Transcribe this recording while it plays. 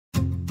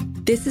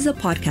This is a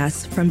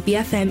podcast from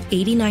BFM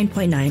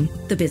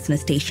 89.9, the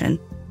business station.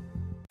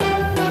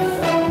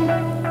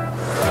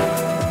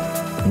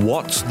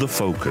 What's the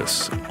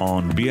Focus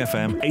on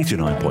BFM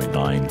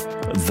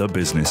 89.9, the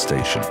business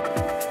station?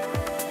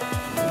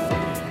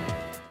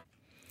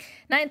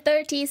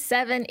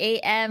 9:37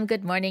 a.m.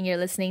 Good morning. You're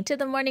listening to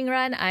The Morning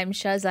Run. I'm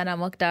Shazana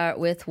Mokhtar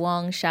with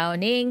Wong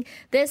Xiaoning.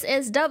 This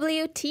is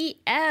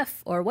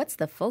WTF, or What's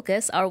the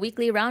Focus, our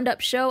weekly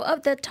roundup show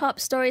of the top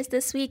stories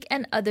this week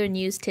and other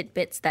news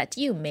tidbits that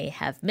you may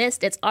have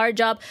missed. It's our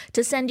job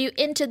to send you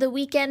into the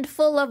weekend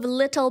full of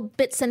little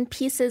bits and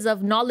pieces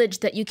of knowledge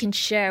that you can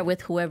share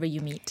with whoever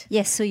you meet.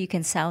 Yes, so you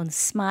can sound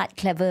smart,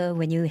 clever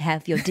when you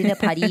have your dinner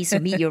parties or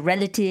meet your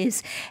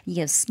relatives. You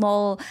have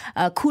small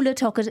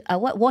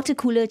water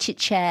cooler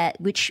chit-chat,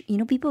 which,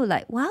 people are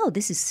like, wow,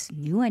 this is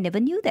new. I never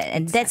knew that.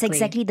 And that's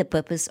exactly the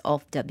purpose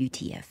of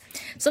WTF.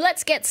 So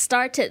let's get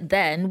started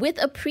then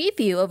with a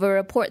preview of a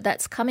report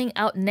that's coming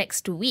out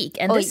next week.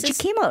 And it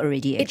came out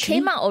already, actually. It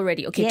came out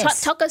already. Okay,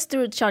 yes. Talk us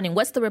through, Xiaoning.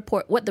 What's the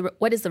report?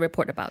 What is the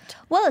report about?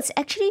 Well, it's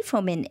actually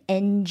from an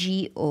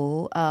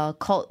NGO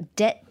called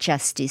Debt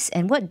Justice.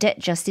 And what Debt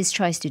Justice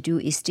tries to do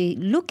is to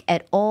look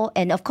at all,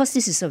 and of course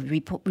this is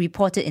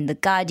reported in The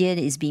Guardian,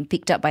 is being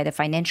picked up by the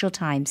Financial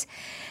Times,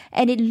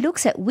 and it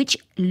looks at which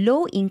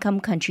low-income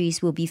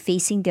countries will be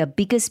facing their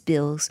biggest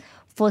bills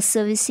for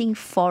servicing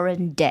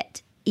foreign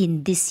debt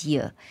in this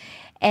year.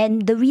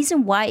 And the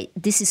reason why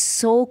this is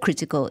so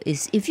critical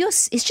is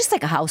it's just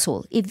like a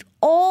household. If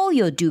all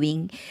you're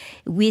doing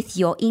with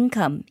your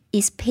income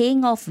is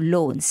paying off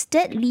loans,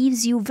 that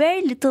leaves you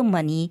very little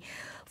money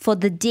for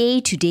the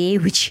day-to-day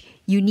which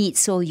you need.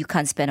 So you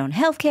can't spend on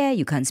healthcare,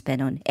 you can't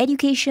spend on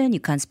education, you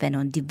can't spend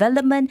on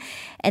development.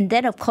 And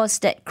then, of course,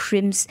 that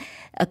crimps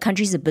a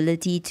country's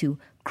ability to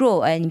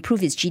grow and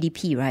improve its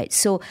GDP, right?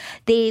 So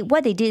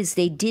what they did is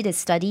they did a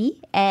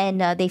study,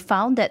 and they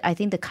found that I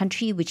think the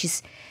country which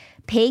is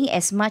paying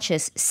as much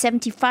as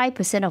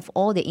 75% of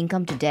all the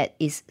income to debt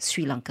is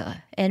Sri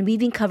Lanka. And we've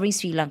been covering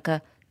Sri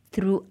Lanka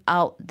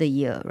throughout the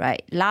year,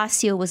 right?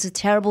 Last year was a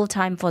terrible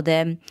time for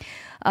them.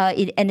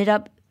 It ended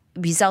up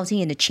resulting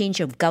in a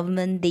change of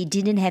government. They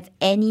didn't have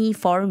any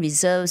foreign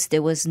reserves.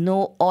 There was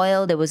no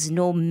oil. There was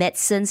no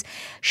medicines.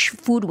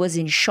 Food was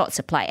in short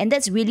supply. And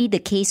that's really the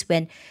case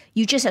when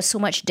you just have so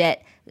much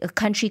debt, a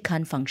country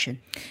can't function.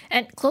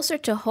 And closer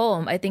to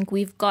home, I think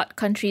we've got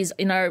countries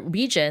in our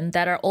region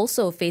that are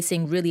also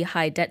facing really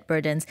high debt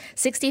burdens.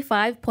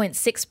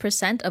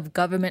 65.6% of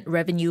government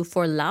revenue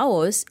for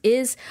Laos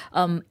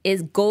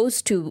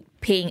goes to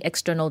paying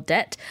external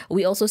debt.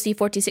 We also see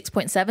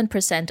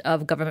 46.7%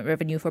 of government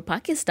revenue for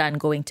Pakistan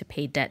going to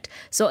pay debt.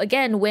 So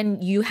again,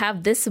 when you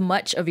have this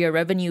much of your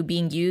revenue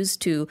being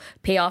used to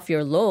pay off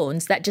your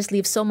loans, that just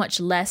leaves so much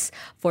less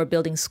for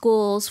building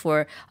schools,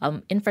 for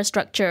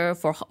infrastructure,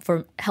 for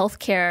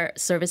healthcare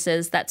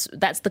services. That's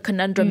the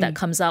conundrum that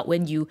comes out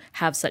when you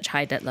have such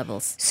high debt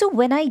levels. So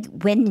when I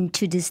went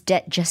into this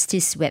Debt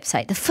Justice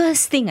website, the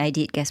first thing I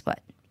did, guess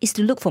what? Is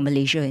to look for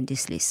Malaysia in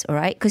this list, all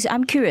right? Because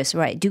I'm curious,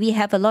 right? Do we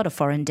have a lot of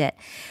foreign debt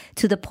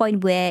to the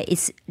point where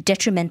it's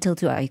detrimental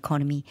to our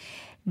economy?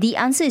 The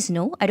answer is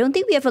no. I don't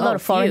think we have a lot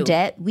of foreign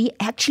debt. We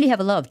actually have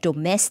a lot of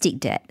domestic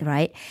debt,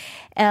 right?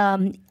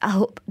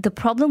 The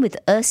problem with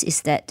us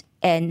is that,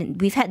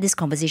 and we've had this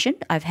conversation.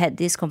 I've had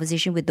this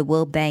conversation with the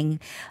World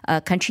Bank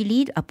country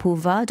lead, Dr.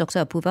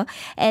 Apurva,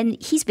 and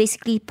his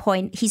basic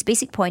point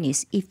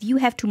is, if you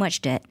have too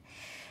much debt,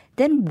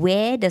 then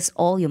where does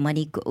all your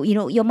money go?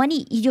 Your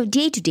money, your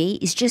day-to-day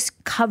is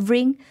just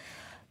covering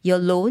your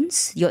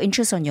loans, your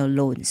interest on your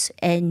loans.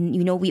 And,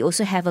 we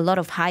also have a lot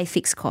of high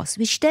fixed costs,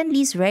 which then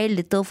leaves very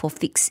little for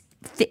fixed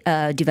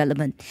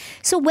development.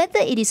 So whether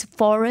it is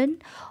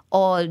foreign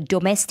or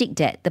domestic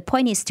debt, the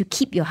point is to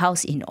keep your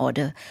house in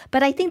order.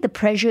 But I think the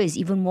pressure is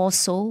even more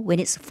so when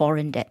it's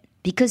foreign debt,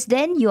 because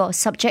then you're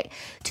subject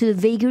to the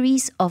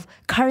vagaries of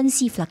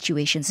currency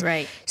fluctuations.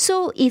 Right.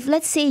 So if,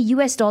 let's say,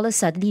 US dollar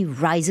suddenly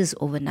rises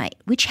overnight,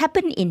 which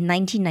happened in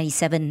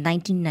 1997,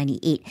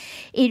 1998,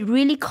 it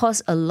really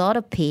caused a lot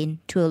of pain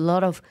to a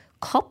lot of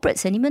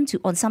corporates and even to,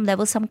 on some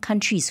level, some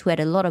countries who had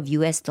a lot of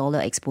US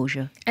dollar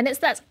exposure. And it's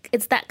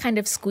that kind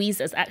of squeeze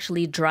that's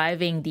actually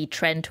driving the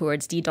trend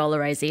towards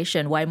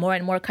de-dollarization, why more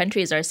and more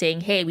countries are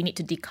saying, hey, we need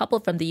to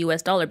decouple from the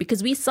US dollar,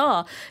 because we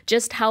saw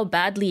just how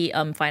badly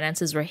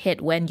finances were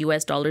hit when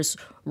US dollars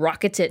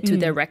rocketed to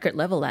their record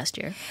level last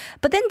year.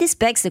 But then this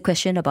begs the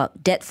question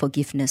about debt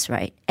forgiveness,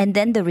 right? And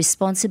then the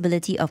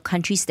responsibility of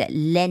countries that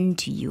lend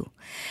to you.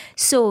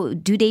 So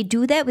do they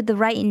do that with the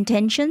right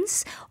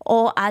intentions,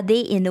 or are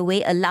they in a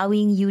way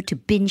allowing you to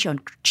binge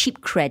on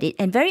cheap credit?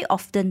 And very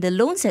often the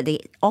loans that they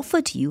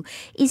offer to you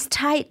is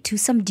tied to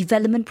some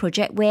development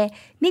project where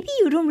maybe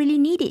you don't really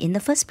need it in the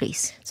first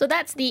place. So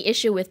that's the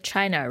issue with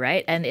China,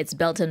 right? And its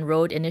Belt and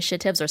Road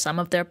initiatives or some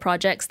of their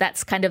projects.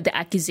 That's kind of the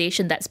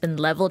accusation that's been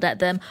leveled at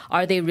them.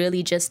 Are they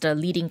really just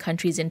leading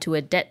countries into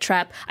a debt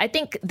trap? I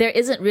think there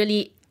isn't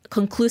really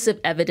conclusive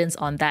evidence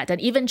on that.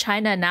 And even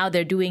China now,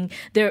 they're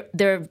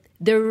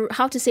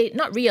how to say,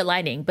 not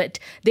realigning, but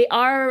they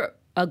are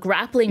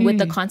grappling with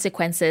the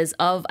consequences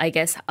of, I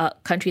guess,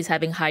 countries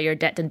having higher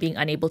debt and being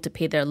unable to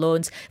pay their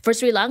loans. For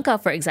Sri Lanka,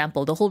 for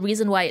example, the whole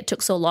reason why it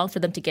took so long for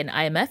them to get an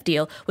IMF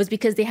deal was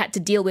because they had to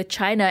deal with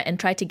China and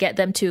try to get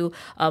them to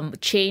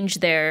change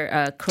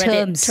their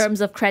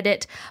terms of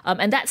credit.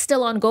 And that's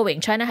still ongoing.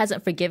 China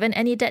hasn't forgiven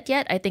any debt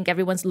yet. I think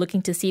everyone's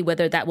looking to see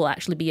whether that will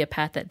actually be a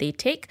path that they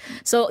take.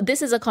 So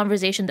this is a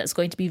conversation that's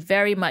going to be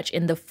very much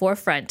in the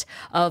forefront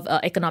of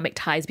economic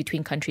ties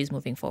between countries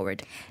moving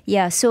forward.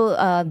 Yeah,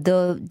 so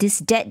this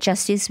Debt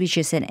Justice, which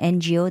is an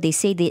NGO, they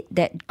say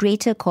that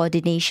greater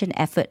coordination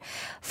effort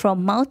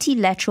from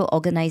multilateral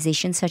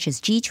organizations such as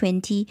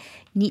G20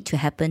 need to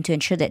happen to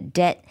ensure that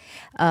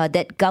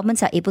that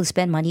governments are able to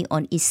spend money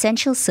on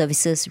essential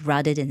services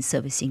rather than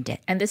servicing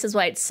debt. And this is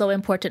why it's so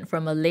important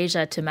for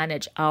Malaysia to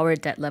manage our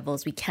debt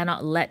levels. We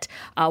cannot let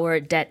our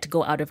debt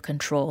go out of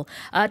control.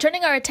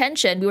 Turning our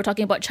attention, we were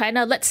talking about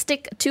China. Let's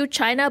stick to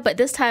China, but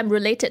this time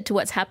related to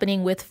what's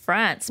happening with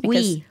France.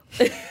 Because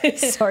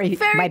sorry,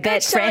 my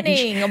bad French.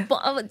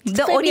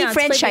 The only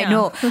French I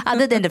know,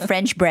 other than the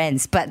French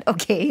brands. But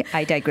okay,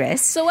 I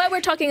digress. So why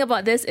we're talking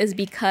about this is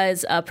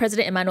because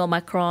President Emmanuel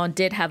Macron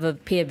did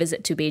pay a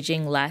visit to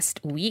Beijing last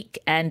week,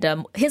 and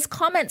his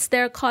comments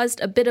there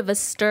caused a bit of a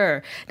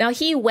stir. Now,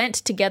 he went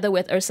together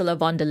with Ursula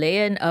von der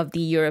Leyen of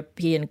the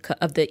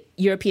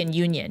European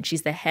Union.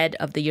 She's the head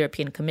of the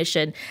European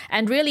Commission,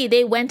 and really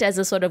they went as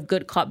a sort of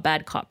good cop,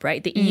 bad cop,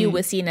 right? The EU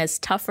was seen as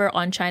tougher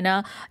on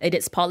China in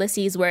its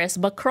policies, whereas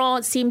Macron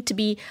seemed to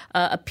be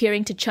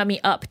appearing to chummy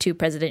up to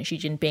President Xi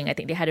Jinping. I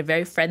think they had a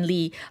very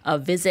friendly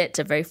visit,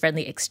 a very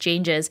friendly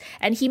exchanges.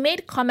 And he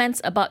made comments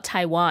about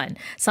Taiwan,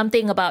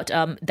 something about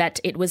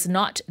that it was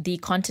not the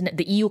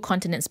EU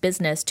continent's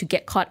business to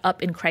get caught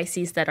up in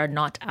crises that are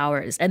not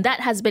ours. And that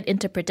has been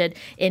interpreted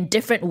in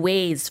different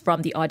ways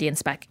from the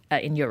audience back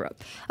in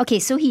Europe. Okay,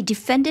 so he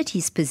defended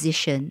his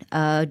position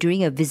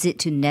during a visit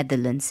to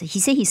Netherlands.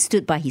 He said he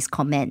stood by his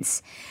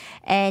comments.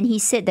 And he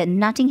said that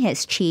nothing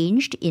has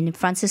changed in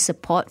France's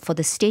support for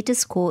the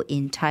status quo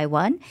in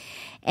Taiwan.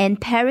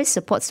 And Paris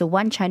supports the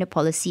One China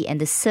policy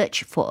and the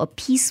search for a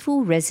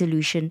peaceful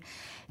resolution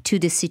to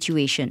the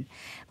situation.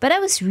 But I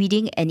was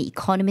reading an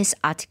Economist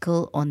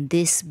article on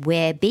this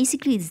where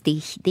basically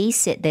they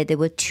said that there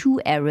were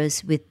two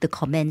errors with the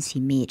comments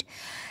he made.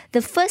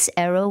 The first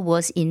error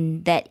was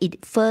in that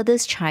it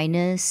furthers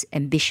China's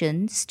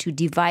ambitions to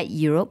divide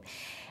Europe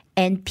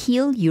and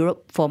peel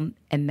Europe from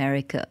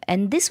America.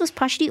 And this was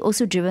partially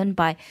also driven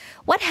by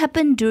what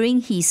happened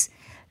during his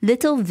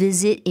little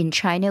visit in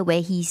China,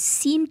 where he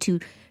seemed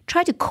to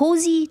try to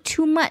cozy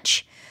too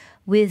much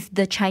with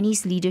the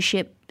Chinese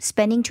leadership,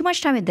 spending too much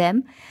time with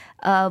them,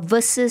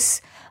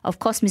 versus, of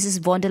course,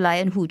 Mrs. von der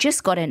Leyen, who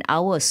just got an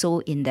hour or so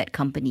in that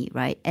company,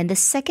 right? And the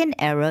second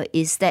error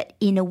is that,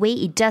 in a way,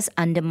 it does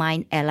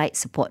undermine allied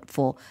support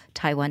for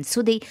Taiwan.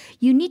 So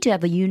you need to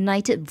have a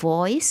united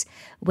voice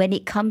when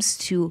it comes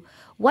to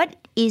what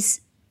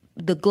is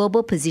the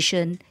global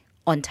position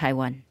on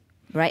Taiwan,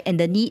 right? And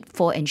the need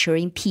for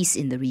ensuring peace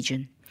in the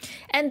region.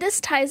 And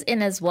this ties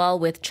in as well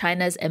with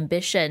China's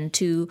ambition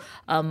to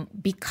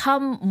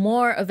become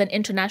more of an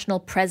international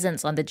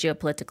presence on the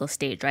geopolitical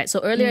stage, right? So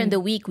earlier in the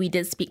week, we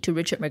did speak to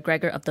Richard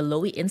McGregor of the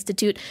Lowy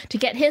Institute to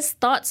get his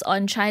thoughts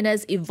on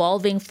China's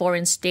evolving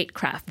foreign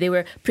statecraft. They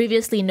were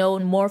previously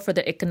known more for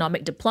their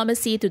economic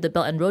diplomacy through the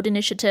Belt and Road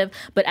Initiative,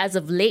 but as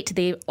of late,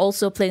 they're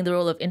also playing the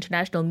role of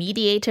international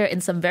mediator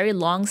in some very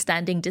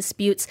long-standing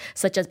disputes,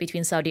 such as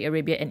between Saudi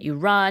Arabia and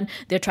Iran.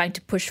 They're trying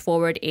to push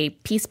forward a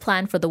peace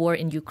plan for the war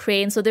in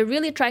Ukraine. So they're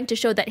really trying to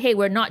show that, hey,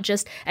 we're not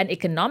just an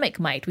economic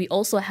might, we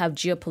also have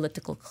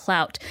geopolitical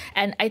clout.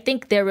 And I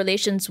think their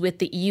relations with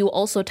the EU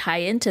also tie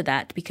into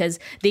that, because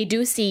they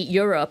do see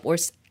Europe, or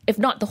if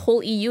not the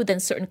whole EU, then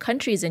certain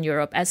countries in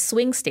Europe as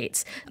swing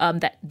states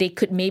that they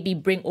could maybe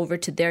bring over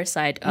to their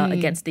side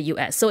against the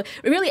US. So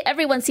really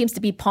everyone seems to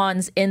be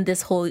pawns in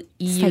this whole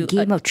EU,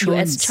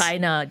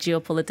 US-China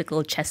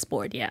geopolitical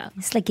chessboard. Yeah,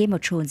 it's like Game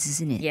of Thrones,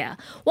 isn't it? Yeah.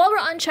 While we're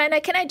on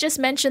China, can I just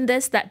mention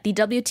this, that the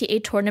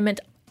WTA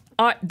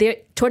their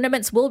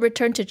tournaments will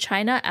return to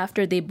China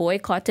after they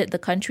boycotted the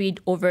country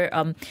over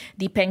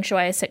the Peng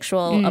Shuai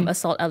sexual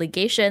assault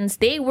allegations.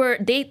 They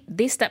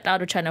stepped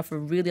out of China for a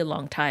really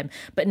long time.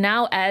 But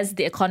now, as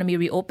the economy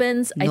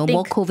reopens, I think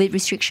more COVID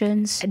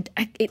restrictions.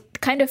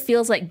 It kind of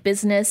feels like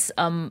business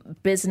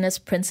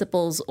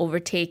principles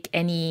overtake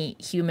any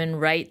human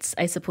rights,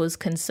 I suppose,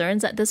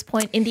 concerns at this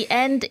point. In the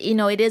end,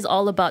 it is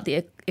all about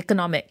the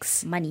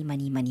economics. Money.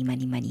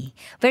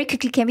 Very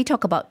quickly, can we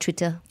talk about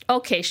Twitter?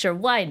 Okay, sure.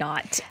 Why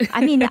not?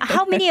 I mean,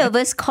 how many of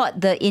us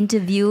caught the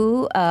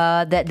interview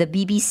that the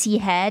BBC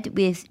had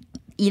with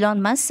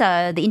Elon Musk?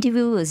 The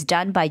interview was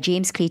done by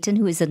James Clayton,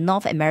 who is a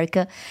North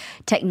America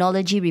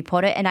technology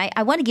reporter. And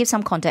I want to give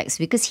some context,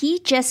 because he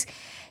just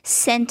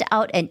sent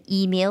out an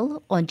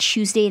email on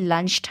Tuesday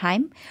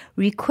lunchtime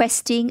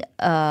requesting,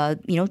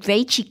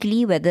 very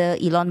cheekily, whether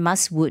Elon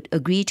Musk would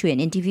agree to an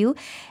interview.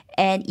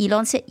 And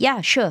Elon said,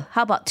 yeah, sure.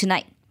 How about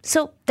tonight?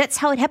 So that's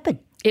how it happened.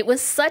 It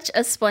was such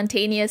a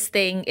spontaneous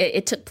thing.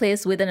 It took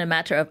place within a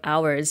matter of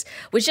hours,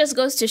 which just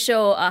goes to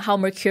show how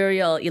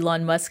mercurial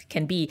Elon Musk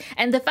can be.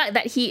 And the fact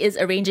that he is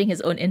arranging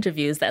his own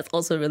interviews, that's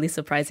also really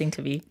surprising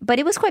to me. But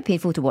it was quite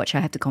painful to watch, I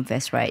have to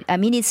confess, right? I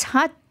mean, it's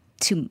hard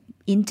to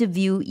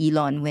interview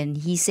Elon when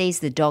he says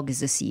the dog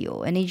is the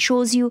CEO. And it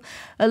shows you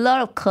a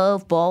lot of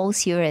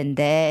curveballs here and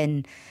there.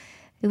 And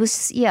it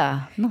was,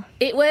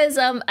 It was,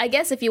 I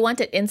guess if you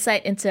wanted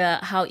insight into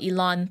how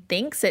Elon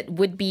thinks, it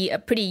would be a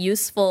pretty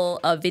useful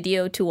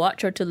video to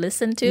watch or to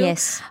listen to.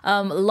 Yes.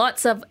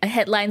 Lots of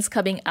headlines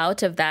coming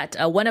out of that.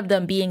 One of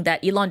them being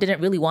that Elon didn't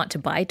really want to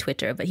buy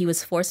Twitter, but he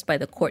was forced by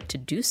the court to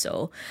do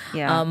so.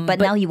 Yeah, but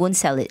now he won't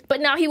sell it.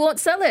 But now he won't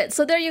sell it.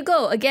 So there you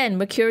go. Again,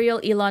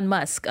 mercurial Elon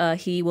Musk.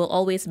 He will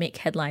always make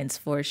headlines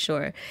for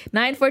sure.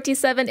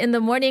 9:47 in the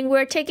morning.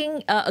 We're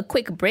taking a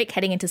quick break,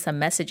 heading into some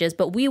messages,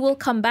 but we will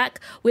come back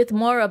with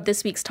more of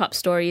this week's top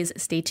stories.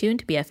 Stay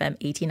tuned, BFM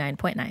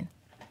 89.9.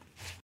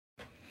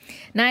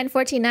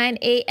 9:49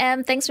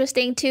 a.m. Thanks for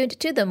staying tuned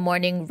to The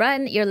Morning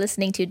Run. You're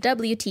listening to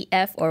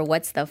WTF, or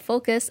What's the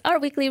Focus, our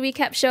weekly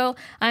recap show.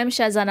 I'm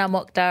Shazana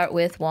Mokhtar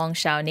with Wong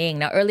Xiaoning.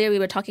 Now, earlier we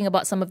were talking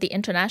about some of the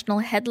international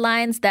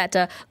headlines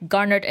that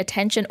garnered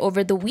attention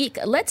over the week.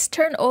 Let's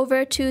turn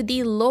over to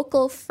the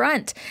local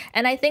front.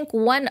 And I think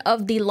one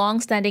of the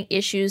long-standing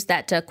issues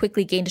that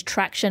quickly gained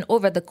traction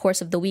over the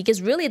course of the week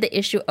is really the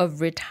issue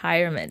of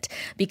retirement.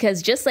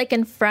 Because just like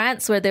in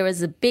France, where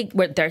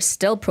there's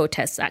still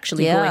protests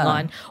actually going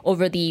on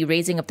over the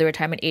raising of the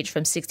retirement age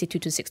from 62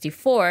 to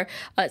 64,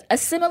 a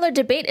similar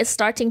debate is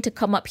starting to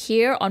come up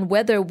here on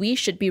whether we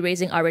should be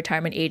raising our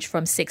retirement age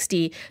from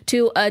 60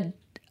 to a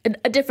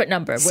different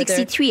number.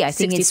 63, I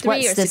think is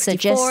what's the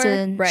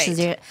suggestion.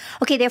 Right.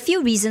 Okay, there are a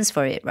few reasons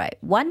for it, right?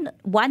 One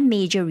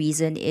major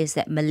reason is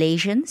that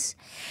Malaysians,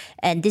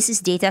 and this is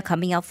data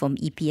coming out from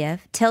EPF,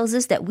 tells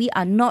us that we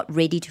are not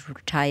ready to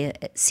retire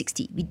at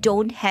 60. We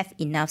don't have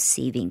enough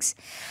savings.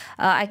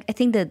 I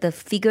think that the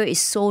figure is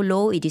so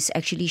low, it is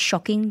actually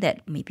shocking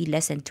that maybe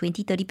less than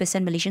 20-30%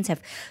 Malaysians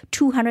have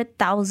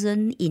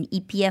 200,000 in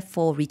EPF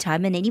for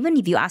retirement. And even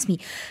if you ask me,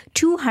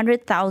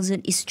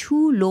 200,000 is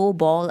too low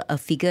ball a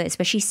figure,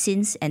 especially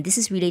since, and this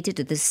is related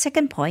to the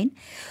second point,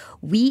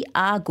 we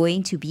are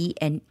going to be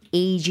an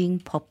aging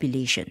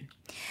population.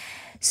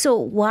 So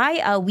why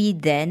are we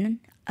then,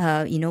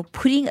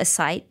 putting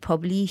aside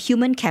probably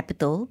human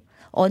capital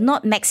or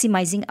not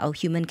maximizing our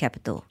human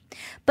capital?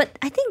 But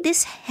I think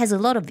this has a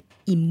lot of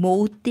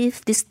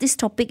emotive, this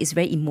topic is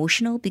very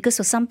emotional because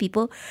for some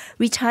people,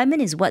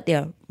 retirement is what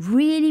they're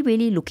really,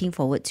 really looking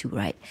forward to,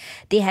 right?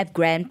 They have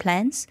grand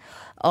plans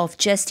of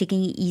just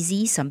taking it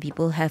easy. Some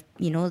people have,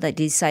 they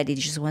decide they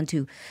just want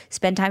to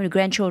spend time with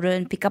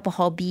grandchildren, pick up a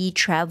hobby,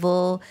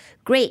 travel.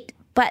 Great.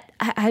 But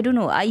I don't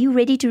know. Are you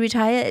ready to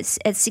retire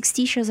at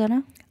 60,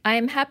 Shazana?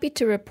 I'm happy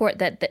to report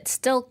that that's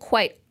still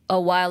quite a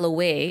while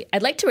away.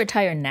 I'd like to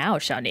retire now,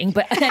 Xiaoning,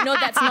 but I know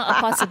that's not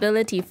a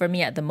possibility for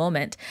me at the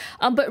moment.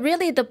 But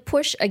really, the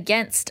push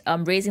against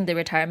raising the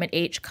retirement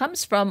age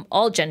comes from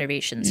all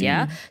generations,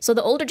 So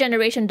the older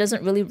generation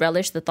doesn't really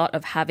relish the thought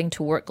of having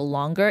to work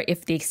longer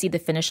if they see the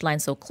finish line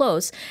so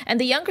close. And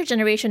the younger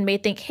generation may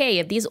think, hey,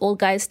 if these old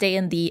guys stay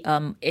in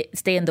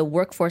the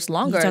workforce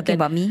longer... Are you talking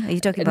about me? Are you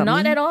talking about me?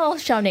 Not at all,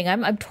 Xiaoning.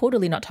 I'm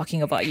totally not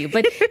talking about you.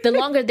 But the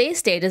longer they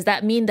stay, does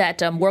that mean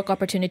that work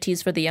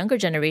opportunities for the younger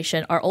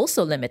generation are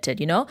also limited?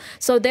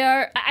 So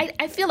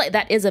I feel like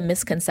that is a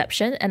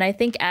misconception. And I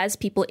think as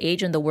people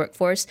age in the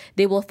workforce,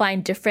 they will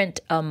find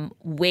different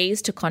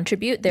ways to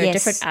contribute. There are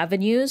different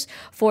avenues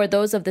for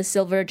those of the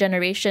silver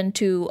generation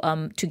to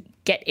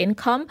get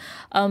income.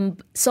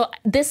 So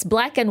this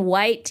black and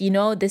white,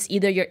 this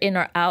either you're in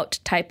or out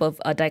type of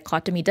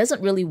dichotomy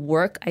doesn't really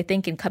work, I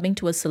think, in coming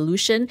to a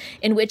solution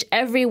in which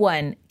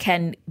everyone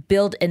can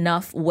build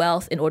enough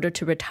wealth in order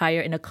to retire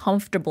in a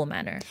comfortable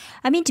manner.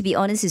 I mean, to be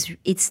honest,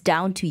 it's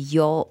down to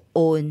your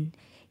own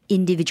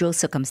individual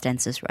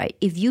circumstances, right?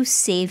 If you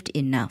saved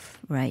enough,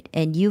 right,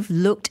 and you've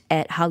looked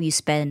at how you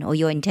spend or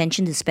your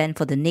intention to spend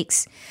for the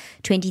next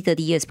 20,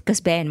 30 years, because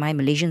bear in mind,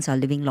 Malaysians are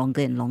living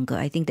longer and longer.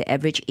 I think the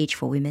average age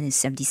for women is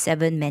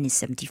 77, men is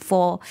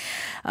 74.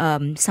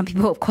 Some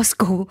people, of course,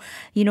 go,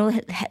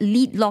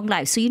 lead long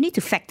lives. So you need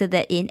to factor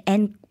that in.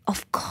 And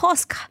of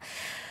course,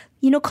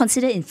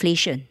 consider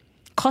inflation.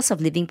 Cost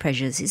of living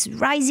pressures is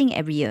rising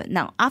every year.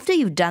 Now, after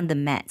you've done the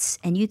maths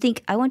and you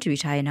think, I want to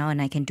retire now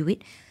and I can do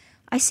it,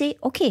 I say,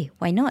 okay,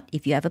 why not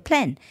if you have a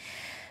plan?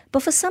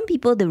 But for some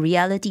people, the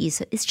reality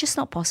is it's just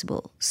not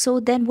possible.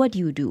 So then what do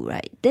you do,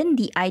 right? Then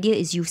the idea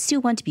is you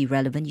still want to be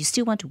relevant, you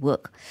still want to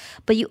work.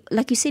 But you,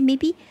 like you say,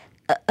 maybe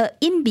a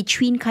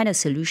in-between kind of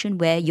solution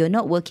where you're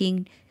not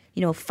working,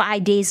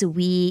 5 days a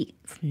week,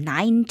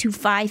 9 to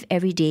 5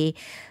 every day,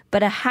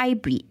 but a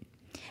hybrid.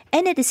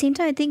 And at the same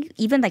time, I think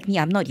even like me,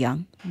 I'm not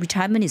young.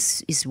 Retirement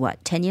is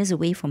what, 10 years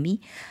away from me?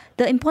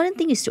 The important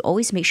thing is to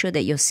always make sure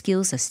that your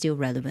skills are still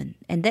relevant.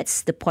 And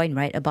that's the point,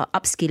 right? About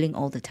upskilling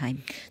all the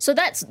time. So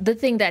that's the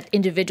thing that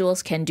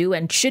individuals can do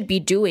and should be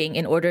doing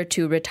in order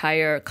to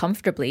retire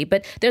comfortably.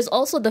 But there's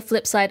also the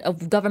flip side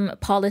of government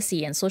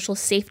policy and social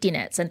safety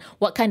nets, and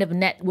what kind of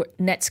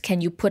nets can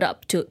you put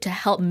up to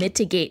help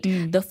mitigate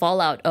the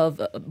fallout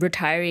of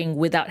retiring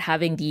without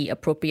having the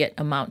appropriate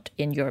amount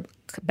in your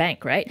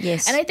bank, right?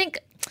 Yes. And I think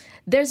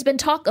there's been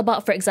talk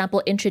about, for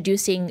example,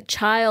 introducing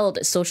child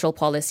social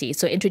policy.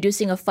 So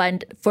introducing a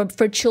fund for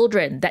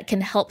children that can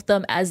help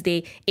them as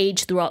they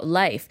age throughout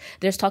life.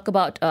 There's talk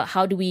about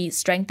how do we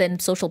strengthen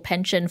social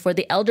pension for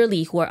the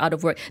elderly who are out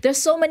of work. There's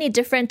so many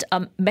different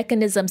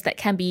mechanisms that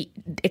can be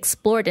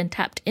explored and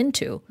tapped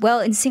into. Well,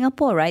 in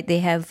Singapore, right, they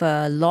have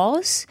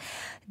laws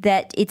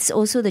that it's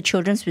also the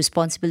children's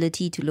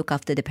responsibility to look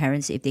after the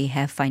parents if they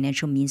have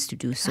financial means to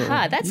do so.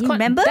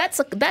 Remember?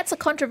 That's a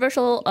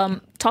controversial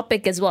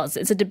topic as well.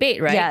 It's a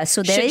debate, right? Yeah,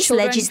 so there is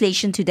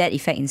legislation to that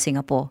effect in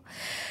Singapore.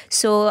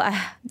 So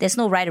there's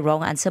no right or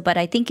wrong answer, but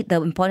I think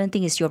the important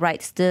thing is you're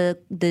right.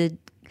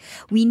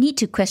 We need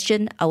to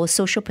question our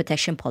social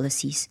protection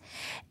policies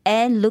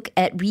and look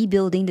at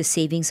rebuilding the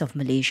savings of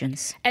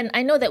Malaysians. And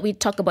I know that we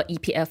talk about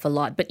EPF a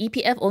lot, but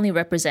EPF only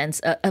represents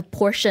a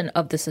portion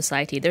of the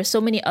society. There's so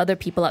many other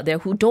people out there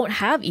who don't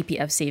have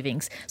EPF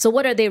savings. So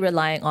what are they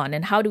relying on,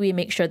 and how do we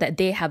make sure that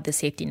they have the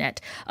safety net?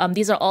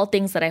 These are all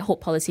things that I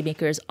hope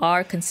policymakers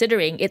are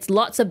considering. It's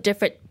lots of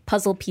different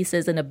puzzle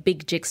pieces in a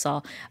big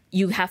jigsaw.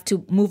 You have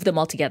to move them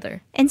all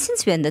together. And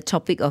since we're on the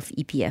topic of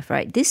EPF,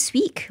 right, this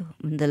week,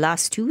 in the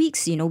last 2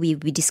 weeks, we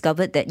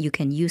discovered that you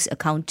can use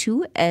account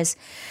 2 as...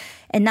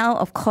 And now,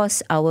 of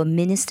course, our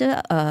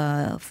Minister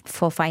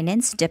for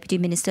Finance, Deputy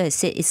Minister, has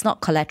said it's not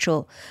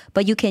collateral,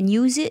 but you can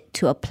use it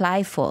to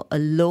apply for a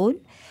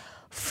loan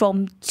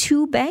from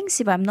 2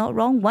 banks, if I'm not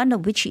wrong, one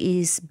of which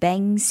is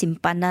Bank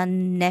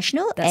Simpanan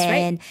National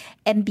and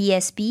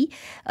MBSB.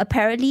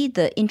 Apparently,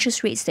 the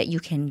interest rates that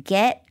you can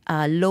get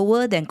are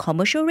lower than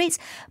commercial rates,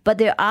 but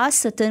there are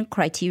certain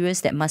criteria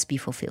that must be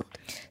fulfilled.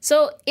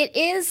 So it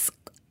is...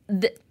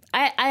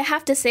 I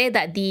have to say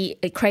that the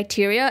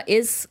criteria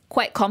is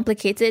quite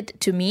complicated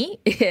to me.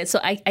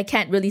 So I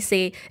can't really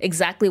say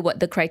exactly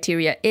what the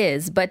criteria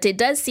is, but it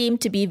does seem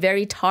to be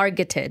very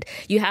targeted.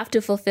 You have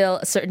to fulfill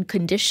certain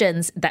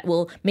conditions that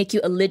will make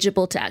you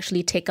eligible to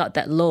actually take out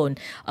that loan.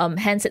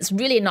 Hence, it's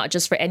really not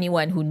just for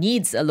anyone who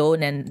needs a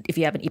loan, and if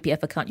you have an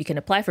EPF account, you can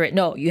apply for it.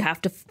 No, you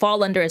have to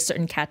fall under a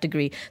certain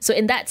category. So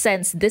in that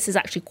sense, this is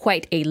actually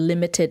quite a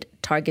limited,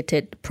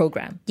 targeted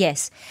program.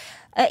 Yes.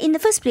 In the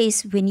first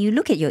place, when you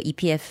look at your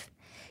EPF,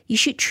 you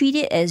should treat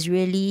it as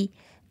really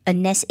a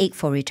nest egg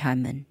for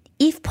retirement.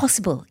 If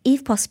possible,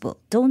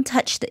 don't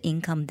touch the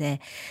income there.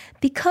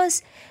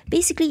 Because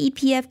basically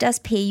EPF does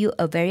pay you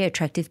a very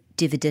attractive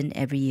dividend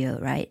every year,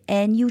 right?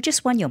 And you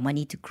just want your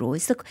money to grow.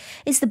 It's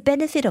the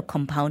benefit of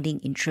compounding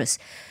interest.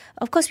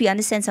 Of course, we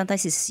understand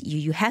sometimes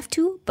you have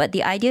to, but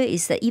the idea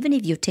is that even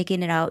if you've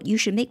taken it out, you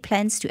should make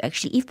plans to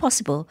actually, if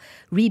possible,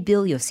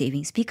 rebuild your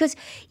savings. Because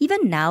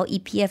even now,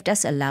 EPF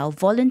does allow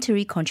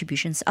voluntary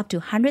contributions up to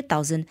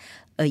 100,000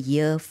 a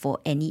year for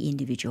any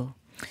individual.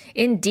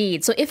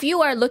 Indeed. So if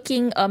you are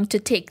looking to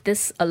take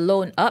this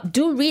loan up,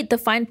 do read the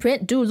fine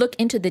print, do look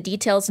into the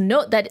details.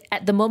 Note that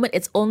at the moment,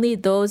 it's only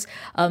those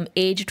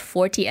aged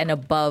 40 and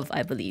above,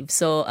 I believe.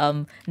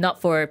 So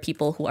not for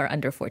people who are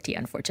under 40,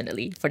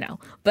 unfortunately, for now.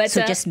 But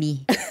so just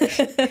me.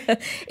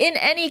 In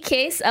any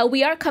case,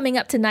 we are coming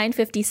up to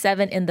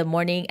 9:57 in the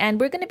morning,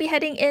 and we're going to be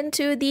heading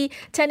into the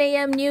 10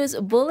 a.m. news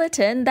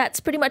bulletin. That's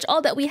pretty much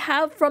all that we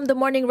have from the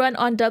morning run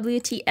on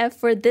WTF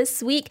for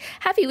this week.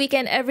 Happy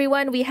weekend,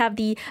 everyone. We have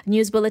the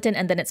news bulletin,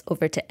 and then it's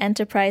over to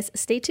Enterprise.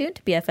 Stay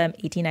tuned, BFM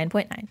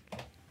 89.9.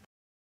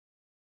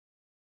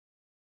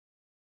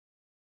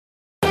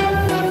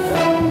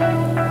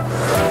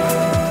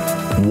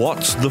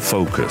 What's the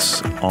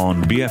Focus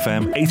on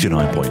BFM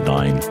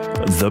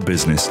 89.9, the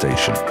business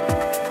station.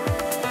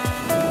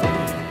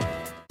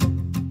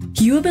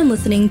 You have been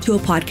listening to a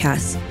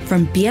podcast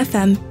from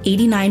BFM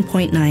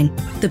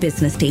 89.9, the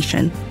business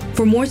station.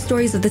 For more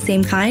stories of the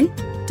same kind,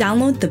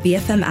 download the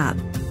BFM app.